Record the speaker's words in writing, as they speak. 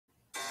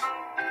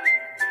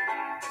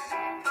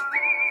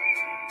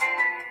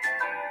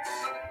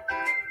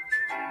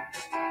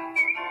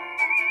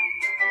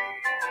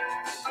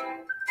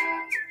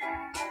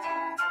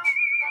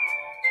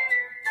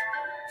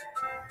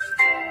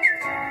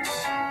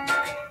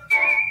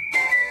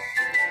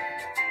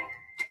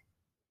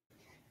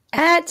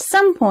At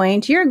some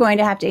point, you're going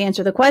to have to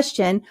answer the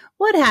question,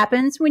 what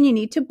happens when you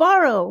need to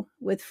borrow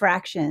with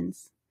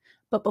fractions?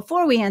 But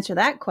before we answer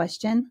that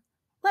question,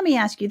 let me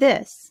ask you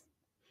this.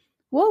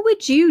 What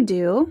would you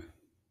do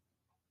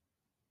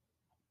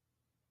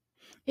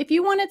if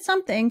you wanted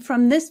something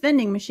from this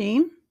vending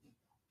machine,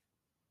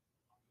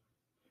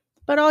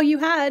 but all you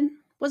had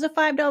was a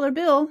 $5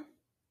 bill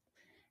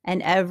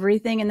and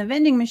everything in the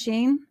vending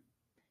machine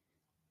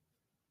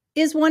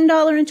is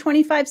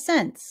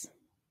 $1.25?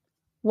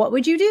 What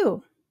would you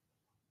do?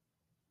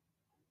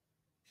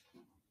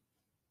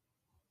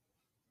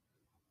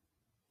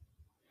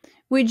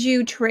 Would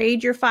you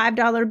trade your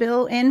 $5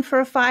 bill in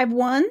for 5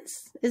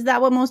 ones? Is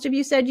that what most of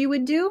you said you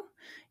would do?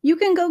 You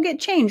can go get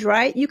change,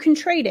 right? You can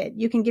trade it.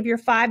 You can give your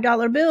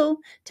 $5 bill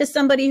to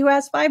somebody who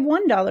has 5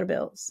 $1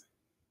 bills.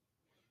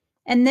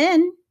 And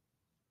then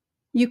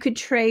you could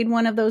trade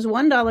one of those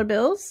 $1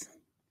 bills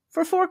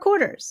for 4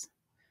 quarters.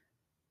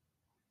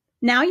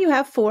 Now you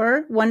have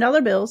 4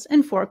 $1 bills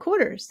and 4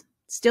 quarters.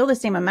 Still the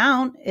same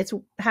amount. It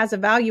has a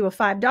value of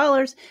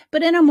 $5,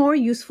 but in a more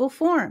useful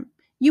form.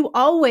 You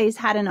always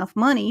had enough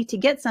money to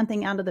get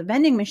something out of the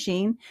vending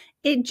machine.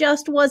 It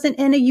just wasn't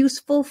in a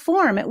useful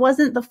form. It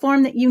wasn't the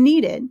form that you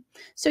needed.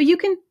 So you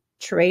can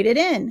trade it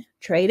in.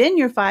 Trade in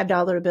your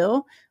 $5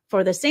 bill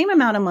for the same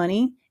amount of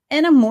money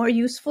in a more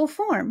useful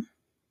form.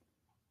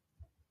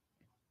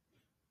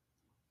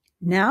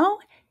 Now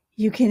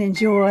you can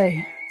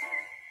enjoy.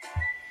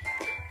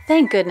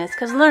 Thank goodness,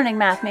 because learning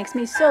math makes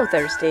me so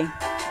thirsty.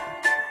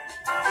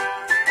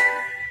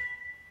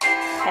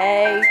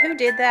 Hey, who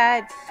did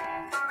that?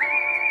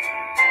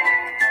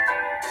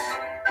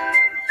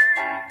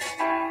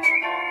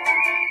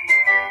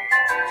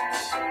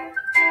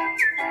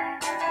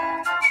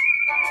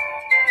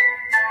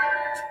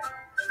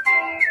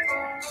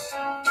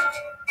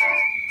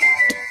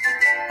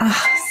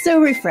 So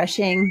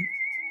refreshing.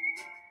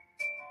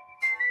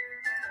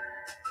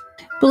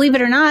 Believe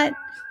it or not,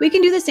 we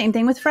can do the same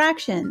thing with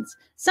fractions.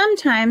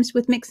 Sometimes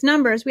with mixed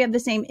numbers, we have the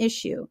same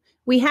issue.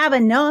 We have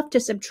enough to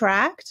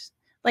subtract,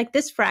 like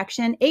this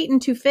fraction, 8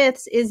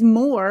 2/5 is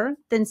more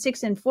than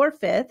 6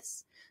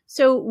 4/5.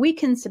 So we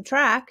can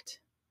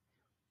subtract,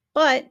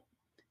 but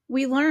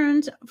we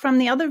learned from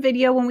the other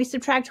video when we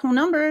subtract whole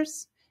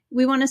numbers,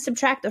 we want to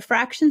subtract the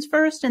fractions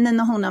first and then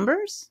the whole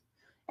numbers.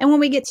 And when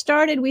we get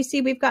started, we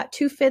see we've got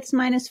 2/5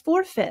 minus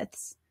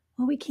 4/5.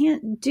 Well, we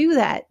can't do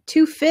that.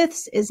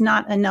 2/5 is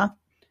not enough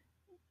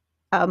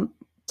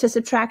to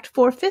subtract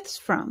 4/5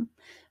 from.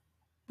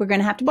 We're going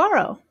to have to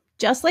borrow,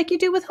 just like you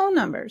do with whole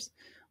numbers.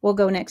 We'll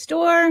go next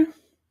door.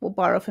 We'll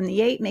borrow from the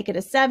 8, make it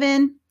a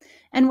 7.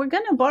 And we're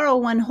going to borrow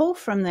 1 whole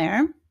from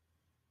there.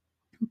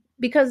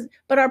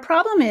 But our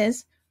problem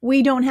is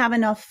we don't have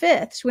enough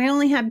fifths. We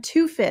only have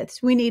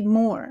 2/5. We need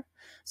more.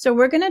 So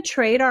we're going to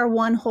trade our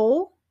 1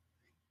 whole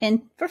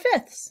in for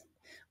fifths.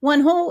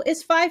 1 whole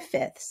is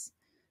 5/5.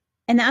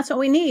 And that's what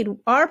we need.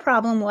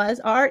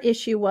 Our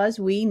issue was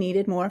we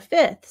needed more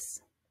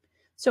fifths.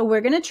 So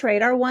we're going to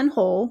trade our 1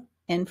 whole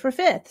in for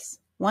fifths.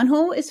 1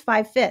 whole is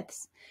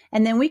 5/5.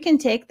 And then we can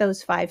take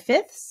those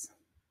 5/5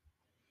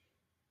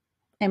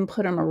 and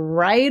put them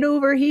right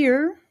over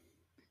here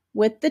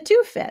with the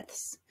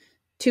 2/5.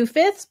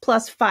 2/5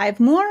 plus 5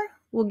 more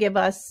will give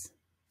us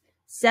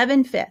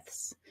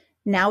 7/5.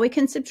 Now we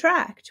can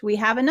subtract. We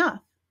have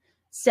enough.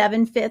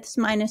 7/5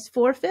 minus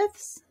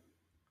 4/5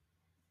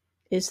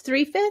 is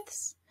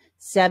 3/5.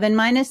 7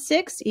 minus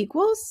 6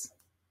 equals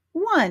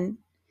 1.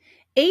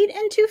 8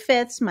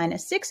 2/5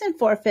 minus 6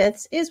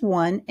 4/5 is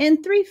 1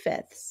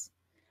 3/5.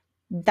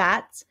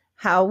 That's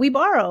how we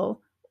borrow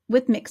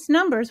with mixed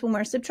numbers when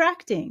we're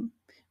subtracting.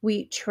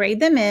 We trade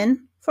them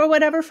in for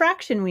whatever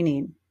fraction we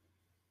need.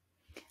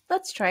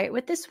 Let's try it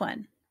with this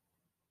one.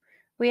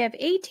 We have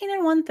 18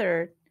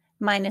 1/3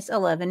 minus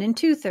 11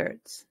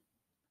 2/3.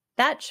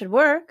 That should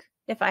work.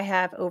 If I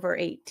have over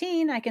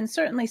 18, I can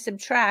certainly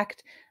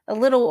subtract a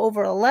little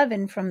over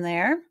 11 from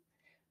there.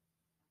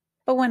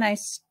 But when I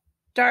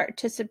start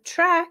to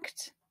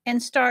subtract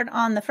and start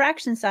on the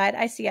fraction side,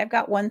 I see I've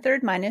got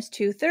 1/3 minus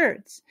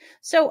 2/3.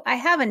 So I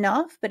have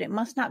enough, but it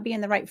must not be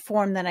in the right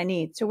form that I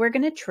need. So we're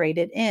going to trade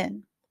it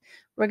in.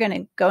 We're going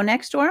to go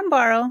next door and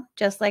borrow,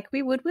 just like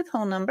we would with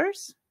whole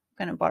numbers.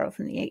 We're going to borrow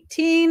from the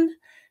 18.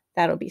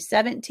 That'll be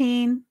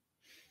 17.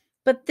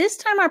 But this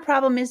time our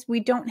problem is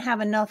we don't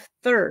have enough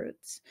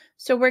thirds.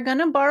 So we're going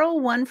to borrow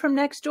 1 from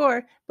next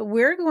door, but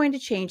we're going to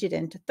change it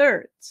into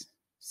thirds.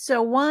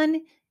 So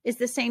 1 is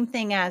the same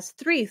thing as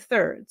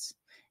 3/3.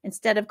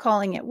 Instead of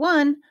calling it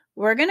 1,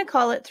 we're going to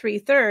call it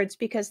 3/3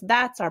 because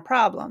that's our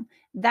problem.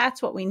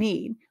 That's what we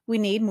need. We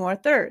need more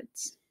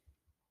thirds.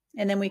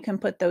 And then we can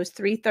put those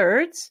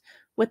 3/3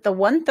 with the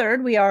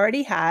 1/3 we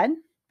already had.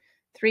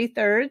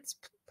 3/3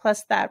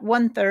 plus that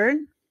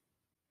 1/3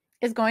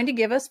 is going to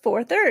give us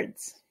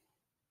 4/3.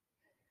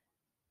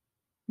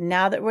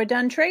 Now that we're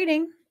done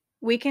trading,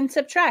 we can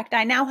subtract.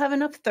 I now have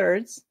enough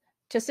thirds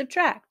to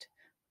subtract.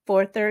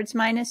 4/3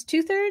 minus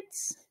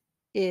 2/3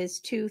 is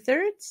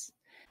 2/3.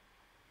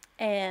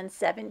 And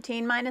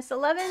 17 minus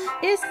 11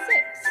 is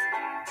 6.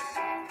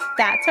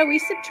 That's how we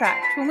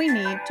subtract when we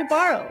need to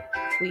borrow.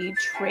 We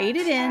trade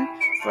it in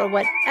for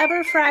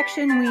whatever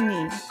fraction we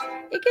need.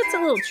 It gets a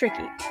little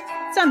tricky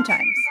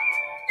sometimes,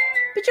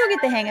 but you'll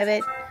get the hang of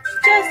it.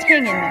 Just hang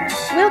in there.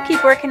 We'll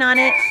keep working on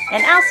it,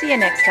 and I'll see you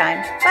next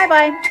time.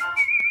 Bye-bye.